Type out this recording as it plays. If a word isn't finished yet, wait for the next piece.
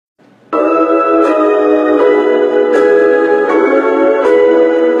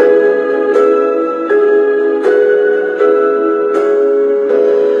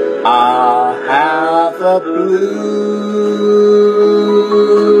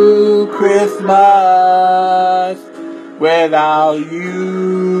Christmas without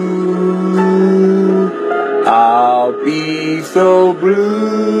you. I'll be so blue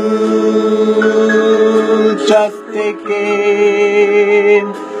just thinking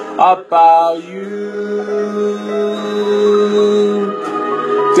about you.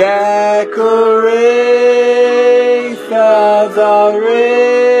 Decorations are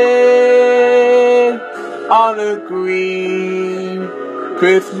red on a green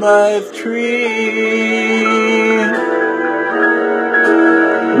Christmas tree.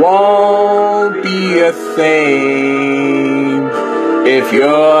 Won't be a thing if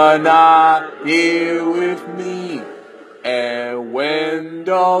you're not here with me. And when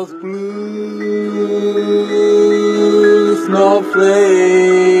those blue snowflakes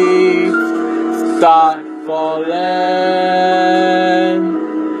start falling,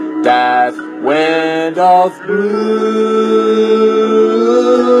 that's when those blue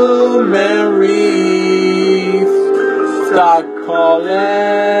memories start calling.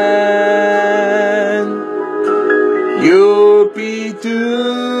 You'll be doing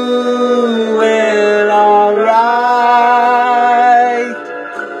alright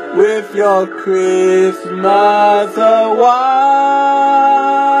with your Christmas white,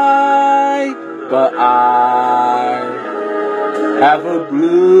 but I have a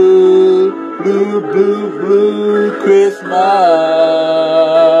blue, blue, blue, blue Christmas.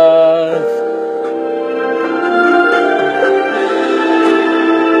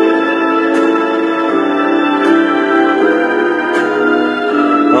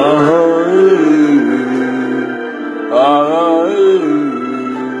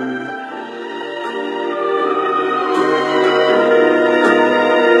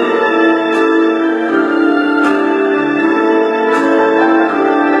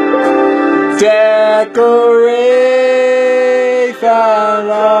 Decoration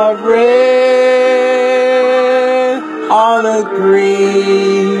of red on a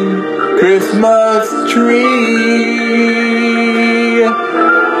green Christmas tree.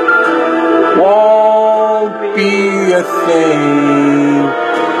 Won't be a thing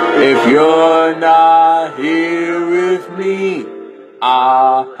if you're not here with me.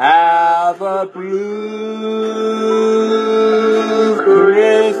 I'll have a blue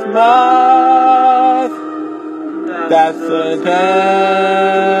Christmas, that's certain.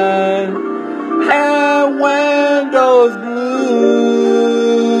 And when those blue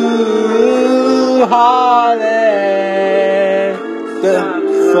holidays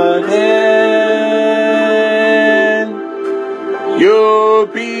certain, you'll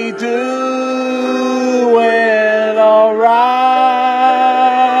be doing alright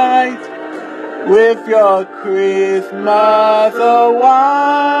with your Christmas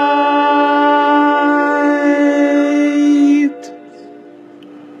white,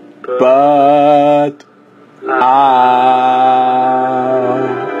 but I'll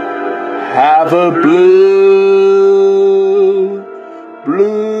have a blue,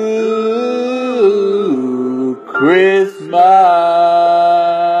 blue Christmas.